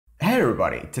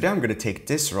everybody, today I'm going to take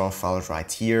this raw file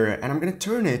right here and I'm going to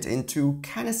turn it into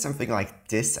kind of something like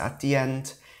this at the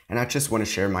end. And I just want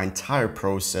to share my entire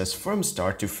process from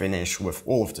start to finish with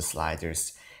all of the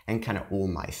sliders and kind of all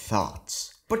my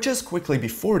thoughts. But just quickly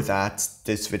before that,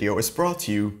 this video is brought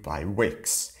to you by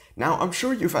Wix. Now, I'm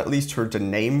sure you've at least heard the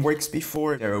name Wix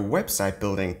before. They're a website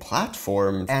building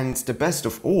platform, and the best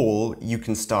of all, you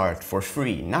can start for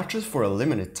free. Not just for a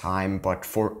limited time, but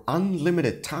for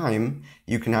unlimited time,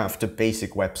 you can have the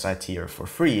basic website here for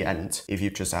free. And if you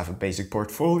just have a basic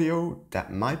portfolio,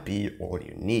 that might be all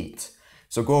you need.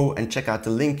 So go and check out the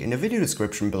link in the video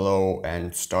description below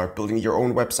and start building your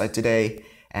own website today.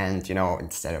 And,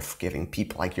 instead of giving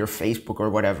people like your Facebook or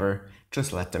whatever,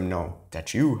 just let them know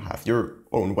that you have your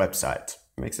own website.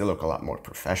 Makes it look a lot more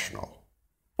professional.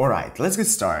 Alright, let's get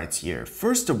started here.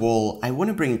 First of all, I want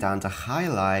to bring down the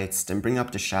highlights, then bring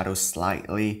up the shadows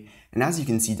slightly. And as you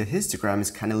can see, the histogram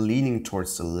is kind of leaning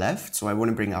towards the left, so I want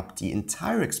to bring up the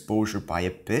entire exposure by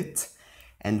a bit.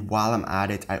 And while I'm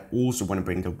at it, I also want to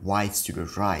bring the whites to the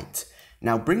right.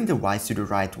 Now, bringing the whites to the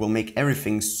right will make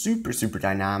everything super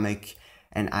dynamic.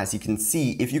 And as you can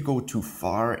see, if you go too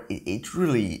far, it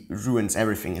really ruins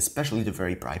everything, especially the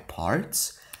very bright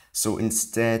parts. So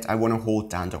instead, I want to hold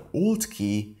down the Alt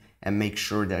key and make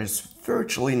sure there's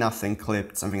virtually nothing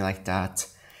clipped, something like that.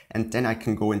 And then I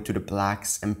can go into the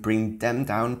blacks and bring them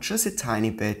down just a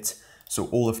tiny bit. So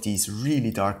all of these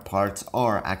really dark parts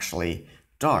are actually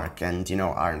dark and,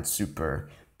 aren't super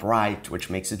bright, which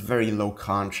makes it very low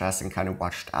contrast and kind of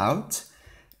washed out.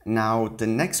 Now, the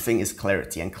next thing is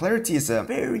clarity, and clarity is a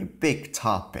very big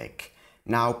topic.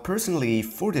 Now, personally,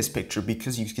 for this picture,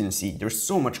 because you can see there's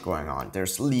so much going on,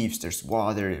 there's leaves, there's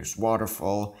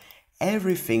waterfall,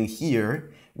 everything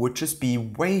here would just be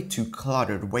way too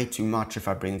cluttered, way too much if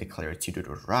I bring the clarity to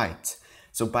the right.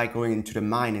 So by going into the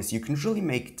minus, you can really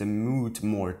make the mood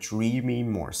more dreamy,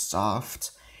 more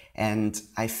soft. And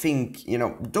I think,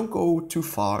 don't go too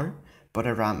far, but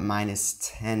around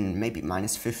 -10, maybe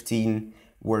 -15,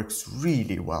 works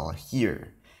really well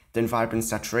here. Then vibrance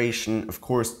saturation, of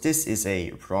course, this is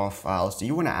a raw file, so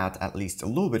you want to add at least a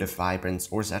little bit of vibrance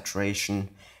or saturation.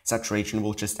 Saturation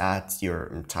will just add your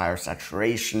entire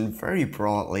saturation very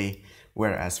broadly,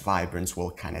 whereas vibrance will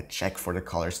kind of check for the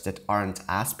colors that aren't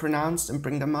as pronounced and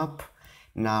bring them up.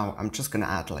 Now, I'm just going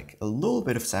to add like a little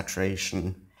bit of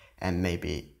saturation and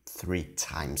maybe 3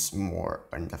 times more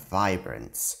on the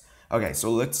vibrance. Okay,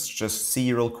 so let's just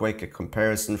see real quick a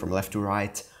comparison from left to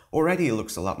right. Already it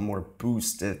looks a lot more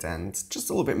boosted and just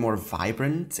a little bit more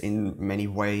vibrant in many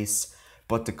ways,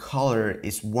 but the color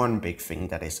is one big thing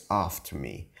that is off to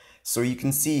me. So you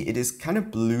can see it is kind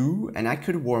of blue and I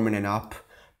could warm it up,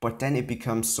 but then it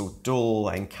becomes so dull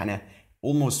and kind of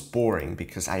almost boring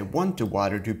because I want the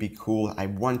water to be cool, I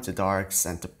want the darks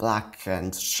and the black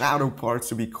and shadow parts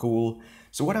to be cool.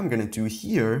 So what I'm gonna do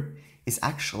here is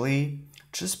actually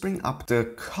just bring up the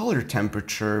color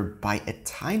temperature by a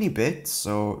tiny bit.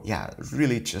 So yeah,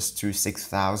 really just to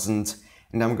 6000.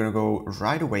 And I'm gonna go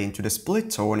right away into the split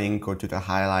toning, go to the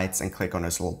highlights and click on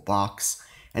this little box.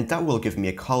 And that will give me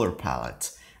a color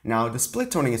palette. Now the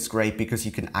split toning is great because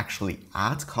you can actually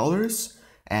add colors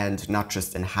and not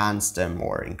just enhance them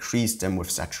or increase them with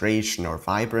saturation or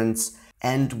vibrance.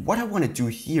 And what I wanna do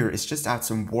here is just add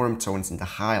some warm tones in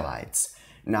the highlights.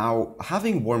 Now,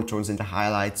 having warm tones in the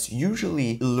highlights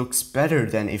usually looks better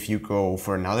than if you go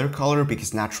for another color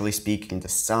because naturally speaking, the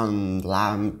sun,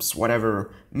 lamps,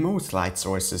 whatever, most light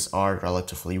sources are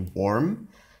relatively warm.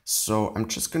 So I'm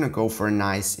just gonna go for a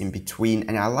nice in between,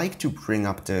 and I like to bring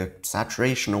up the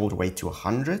saturation all the way to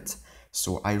 100.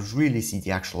 So I really see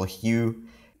the actual hue,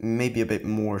 maybe a bit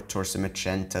more towards the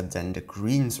magenta than the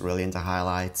greens really in the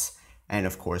highlights. And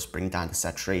of course, bring down the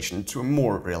saturation to a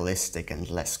more realistic and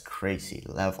less crazy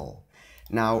level.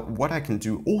 Now, what I can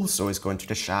do also is go into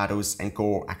the shadows and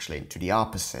go actually into the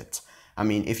opposite. I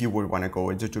mean, if you would want to go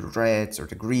into the reds or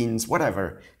the greens,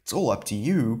 whatever, it's all up to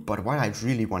you. But what I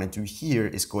really want to do here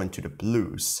is go into the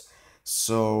blues.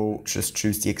 So just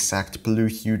choose the exact blue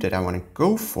hue that I want to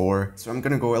go for. So I'm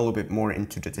going to go a little bit more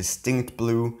into the distinct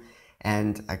blue.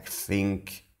 And I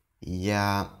think,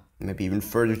 yeah, maybe even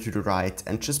further to the right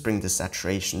and just bring the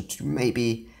saturation to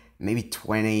maybe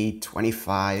 20,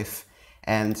 25.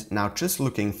 And now just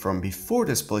looking from before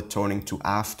the split toning to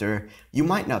after, you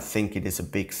might not think it is a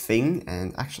big thing.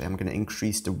 And actually I'm going to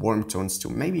increase the warm tones to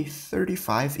maybe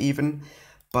 35 even.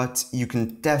 But you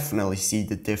can definitely see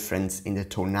the difference in the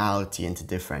tonality and the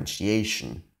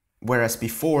differentiation. Whereas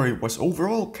before it was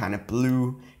overall kind of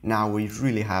blue, now we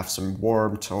really have some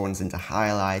warm tones in the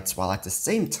highlights, while at the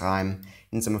same time,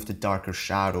 in some of the darker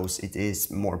shadows, it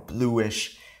is more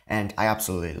bluish, and I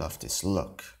absolutely love this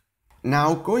look.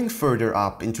 Now going further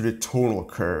up into the tonal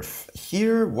curve,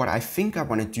 here what I think I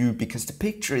want to do, because the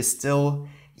picture is still,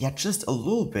 just a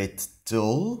little bit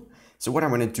dull. So what I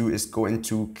want to do is go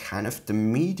into kind of the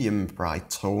medium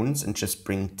bright tones and just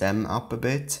bring them up a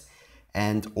bit,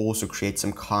 and also create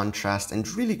some contrast and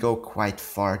really go quite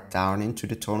far down into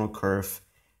the tonal curve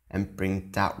and bring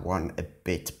that one a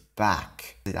bit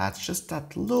back. That's just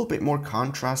that little bit more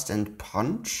contrast and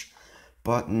punch.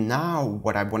 But now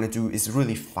what I want to do is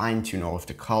really fine tune all of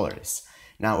the colors.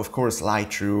 Now, of course,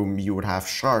 Lightroom, you would have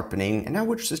sharpening, and I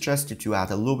would suggest you to add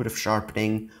a little bit of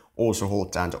sharpening. Also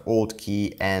hold down the Alt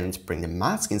key and bring the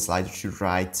masking slider to the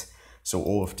right. So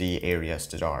all of the areas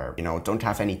that are, don't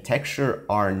have any texture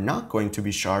are not going to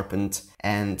be sharpened,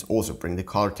 and also bring the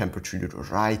color temperature to the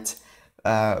right.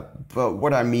 But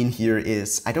what I mean here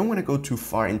is I don't want to go too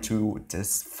far into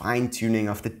this fine tuning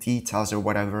of the details or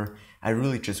whatever. I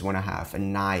really just want to have a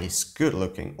nice, good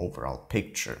looking overall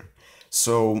picture.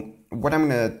 So what I'm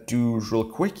going to do real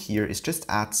quick here is just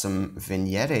add some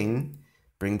vignetting,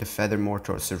 bring the feather more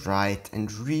towards the right,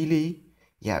 and really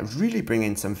bring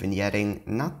in some vignetting.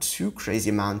 Not too crazy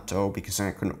amount though, because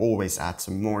I can always add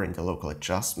some more in the local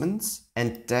adjustments.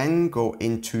 And then go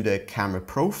into the camera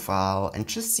profile and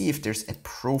just see if there's a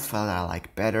profile that I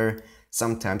like better.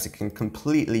 Sometimes it can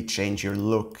completely change your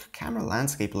look. Camera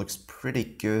landscape looks pretty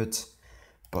good,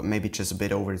 but maybe just a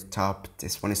bit over the top.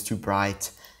 This one is too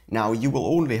bright. Now you will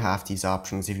only have these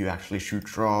options if you actually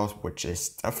shoot RAW, which is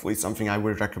definitely something I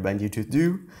would recommend you to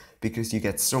do, because you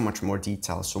get so much more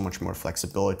detail, so much more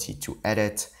flexibility to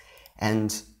edit.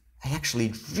 And I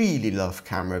actually really love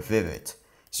Camera Vivid.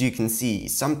 So you can see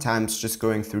sometimes just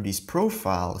going through these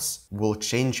profiles will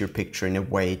change your picture in a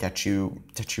way that you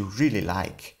really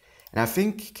like. And I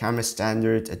think Camera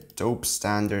Standard, Adobe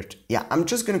Standard, I'm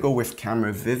just gonna go with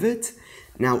Camera Vivid.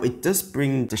 Now it does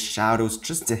bring the shadows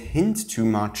just a hint too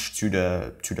much to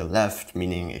the left,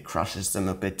 meaning it crushes them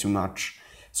a bit too much.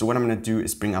 So what I'm going to do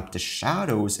is bring up the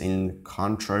shadows in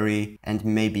contrary, and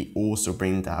maybe also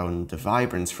bring down the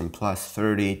vibrance from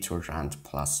 +30 to around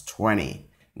 +20.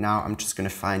 Now I'm just going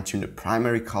to fine tune the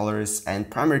primary colors, and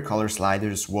primary color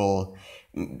sliders will...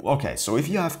 Okay, so if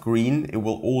you have green, it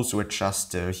will also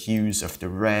adjust the hues of the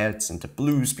reds and the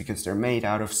blues because they're made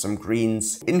out of some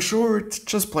greens. In short,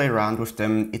 just play around with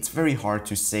them. It's very hard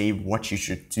to say what you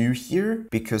should do here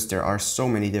because there are so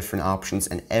many different options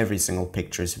and every single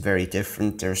picture is very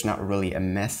different. There's not really a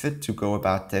method to go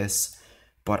about this,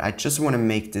 but I just want to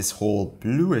make this whole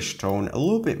bluish tone a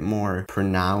little bit more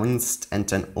pronounced, and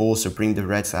then also bring the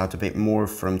reds out a bit more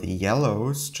from the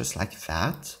yellows, just like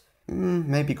that.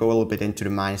 Maybe go a little bit into the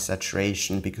minus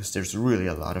saturation because there's really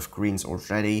a lot of greens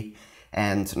already.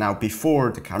 And now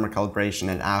before the camera calibration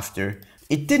and after,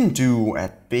 it didn't do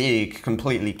a big,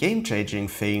 completely game-changing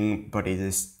thing, but it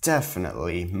is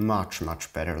definitely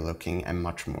much better looking and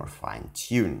much more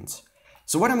fine-tuned.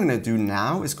 So what I'm going to do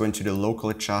now is go into the local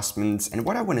adjustments, and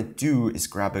what I want to do is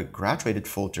grab a graduated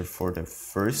filter for the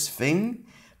first thing,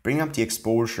 bring up the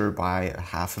exposure by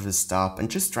half of a stop, and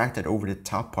just drag that over the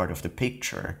top part of the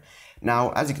picture.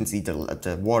 Now, as you can see,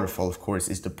 the waterfall, of course,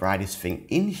 is the brightest thing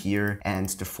in here, and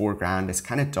the foreground is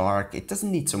kind of dark. It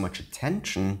doesn't need so much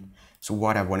attention. So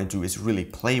what I want to do is really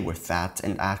play with that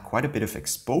and add quite a bit of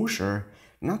exposure,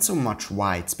 not so much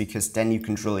whites, because then you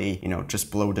can really, just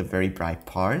blow the very bright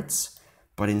parts,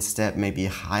 but instead maybe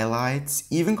highlights,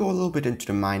 even go a little bit into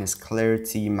the minus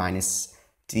clarity, minus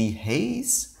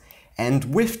dehaze.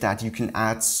 And with that, you can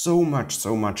add so much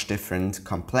different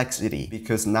complexity,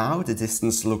 because now the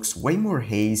distance looks way more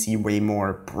hazy, way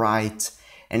more bright,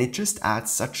 and it just adds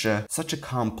such a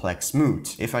complex mood.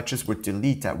 If I just would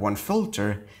delete that one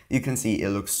filter, you can see it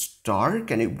looks dark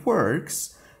and it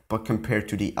works, but compared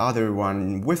to the other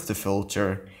one with the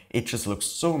filter, it just looks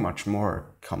so much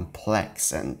more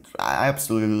complex, and I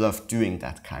absolutely love doing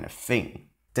that kind of thing.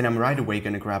 Then I'm right away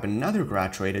going to grab another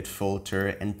graduated filter,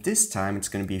 and this time it's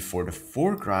going to be for the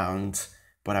foreground,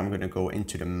 but I'm going to go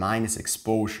into the minus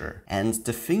exposure. And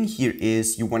the thing here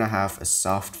is you want to have a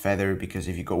soft feather, because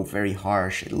if you go very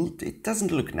harsh, it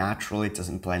doesn't look natural, it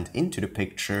doesn't blend into the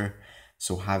picture.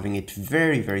 So having it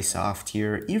very soft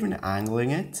here, even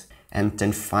angling it, and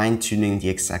then fine tuning the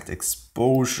exact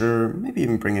exposure, maybe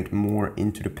even bring it more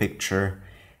into the picture.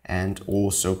 And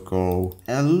also go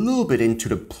a little bit into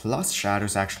the plus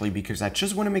shadows actually, because I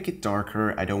just want to make it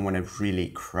darker. I don't want to really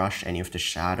crush any of the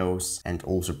shadows, and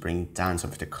also bring down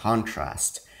some of the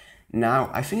contrast. Now,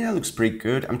 I think that looks pretty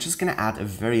good. I'm just going to add a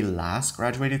very last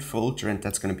graduated filter, and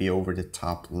that's going to be over the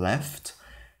top left.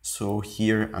 So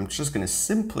here I'm just going to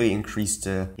simply increase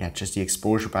the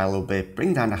exposure by a little bit,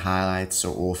 bring down the highlights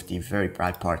so all of the very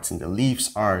bright parts in the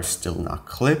leaves are still not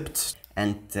clipped.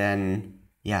 And then,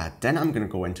 yeah, then I'm gonna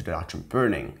go into the Lightroom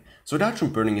burning. So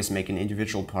Lightroom burning is making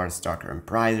individual parts darker and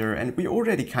brighter, and we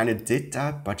already kind of did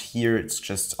that, but here it's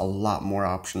just a lot more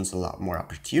options, a lot more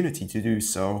opportunity to do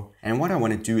so. And what I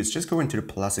want to do is just go into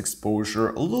the plus exposure,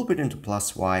 a little bit into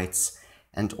plus whites,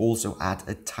 and also add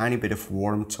a tiny bit of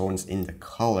warm tones in the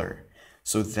color.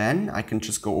 So then I can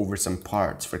just go over some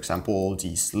parts, for example,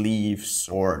 these leaves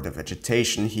or the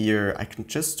vegetation here. I can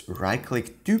just right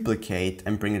click, duplicate,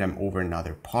 and bring them over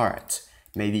another part.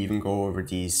 Maybe even go over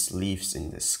these leaves in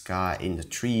the sky, in the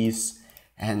trees.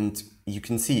 And you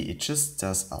can see it just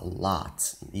does a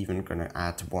lot. I'm even gonna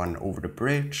add one over the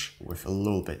bridge with a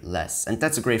little bit less. And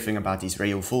that's a great thing about these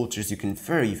radial filters. You can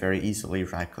very, very easily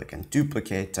right click and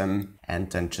duplicate them,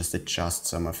 and then just adjust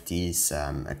some of these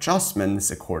adjustments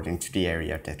according to the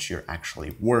area that you're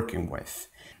actually working with.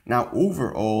 Now,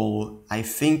 overall, I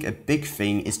think a big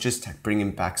thing is just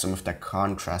bringing back some of that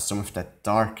contrast, some of that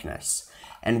darkness.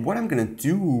 And what I'm gonna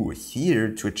do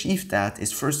here to achieve that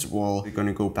is, first of all, we're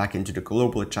gonna go back into the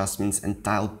global adjustments and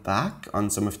dial back on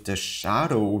some of the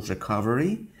shadow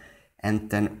recovery.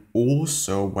 And then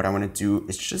also what I wanna do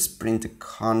is just bring the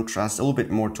contrast a little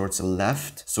bit more towards the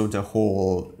left. So the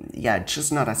whole, yeah,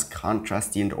 just not as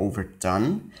contrasty and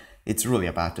overdone. It's really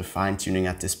about the fine tuning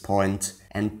at this point.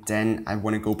 And then I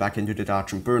wanna go back into the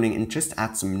Lightroom burning and just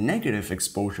add some negative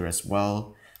exposure as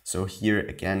well. So here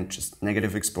again, just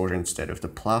negative exposure instead of the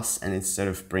plus, and instead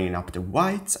of bringing up the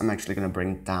whites, I'm actually going to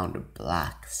bring down the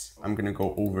blacks. I'm going to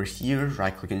go over here,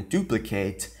 right click and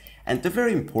duplicate. And the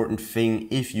very important thing,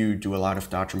 if you do a lot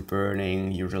of Lightroom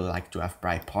burning, you really like to have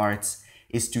bright parts,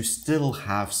 is to still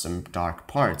have some dark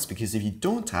parts, because if you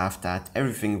don't have that,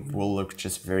 everything will look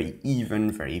just very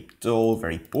even, very dull,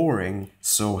 very boring.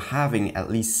 So having at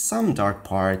least some dark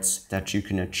parts that you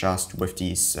can adjust with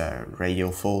these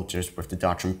radial filters, with the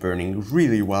Lightroom burning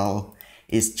really well,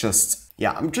 is just,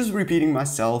 yeah, I'm just repeating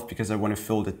myself because I want to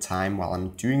fill the time while I'm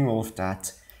doing all of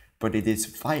that. But it is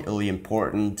vitally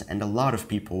important, and a lot of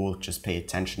people will just pay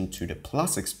attention to the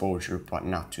plus exposure, but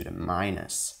not to the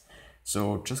minus.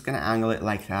 So just gonna angle it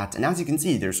like that. And as you can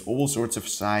see, there's all sorts of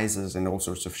sizes and all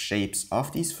sorts of shapes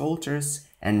of these filters.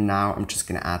 And now I'm just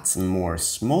gonna add some more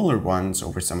smaller ones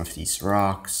over some of these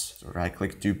rocks. So right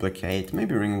click, duplicate,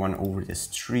 maybe bring one over this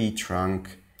tree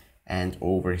trunk and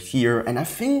over here. And I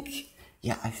think,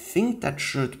 yeah, I think that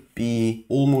should be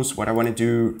almost what I wanna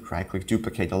do. Right click,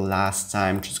 duplicate the last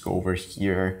time, just go over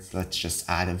here. So let's just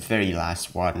add a very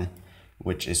last one,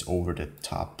 which is over the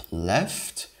top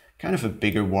left. Kind of a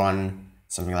bigger one,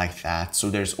 something like that. So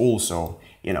there's also,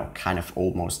 you know, kind of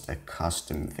almost a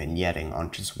custom vignetting on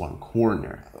just one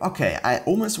corner. Okay, I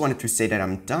almost wanted to say that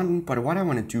I'm done, but what I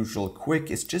want to do real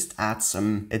quick is just add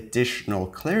some additional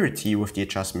clarity with the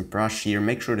adjustment brush here.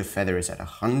 Make sure the feather is at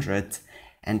 100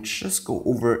 and just go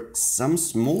over some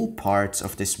small parts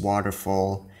of this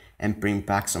waterfall and bring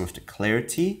back some of the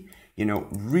clarity. You know,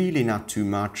 really not too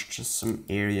much, just some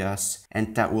areas,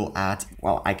 and that will add,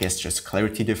 well, I guess just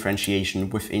clarity differentiation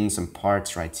within some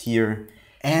parts right here.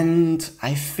 And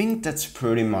I think that's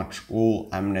pretty much all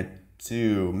I'm gonna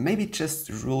do. Maybe just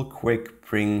real quick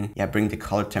bring the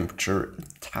color temperature a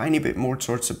tiny bit more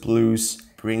towards the blues,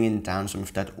 bringing down some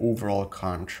of that overall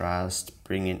contrast,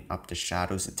 bringing up the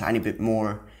shadows a tiny bit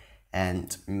more,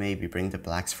 and maybe bring the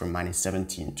blacks from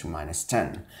 -17 to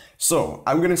 -10. So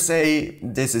I'm gonna say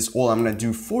this is all I'm gonna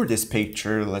do for this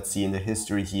picture. Let's see in the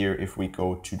history here if we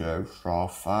go to the raw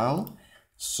file.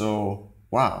 So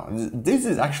wow, this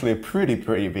is actually a pretty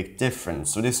big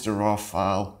difference. So this is the raw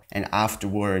file, and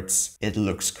afterwards it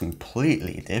looks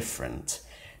completely different.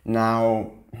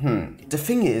 Now, the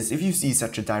thing is, if you see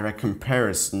such a direct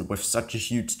comparison with such a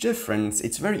huge difference,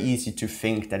 it's very easy to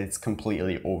think that it's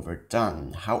completely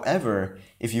overdone. However,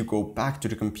 if you go back to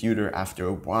the computer after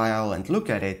a while and look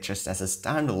at it just as a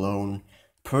standalone,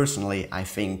 personally, I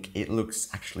think it looks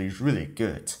actually really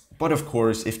good. But of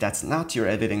course, if that's not your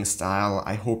editing style,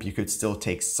 I hope you could still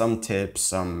take some tips,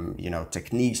 some, you know,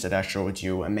 techniques that I showed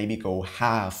you, and maybe go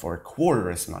half or a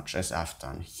quarter as much as I've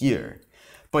done here.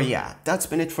 But yeah, that's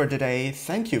been it for today.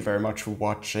 Thank you very much for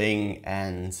watching,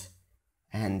 and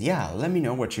yeah, let me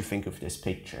know what you think of this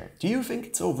picture. Do you think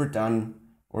it's overdone,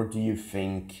 or do you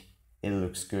think it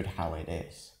looks good how it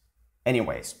is?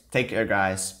 Anyways, take care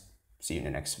guys. See you in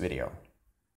the next video.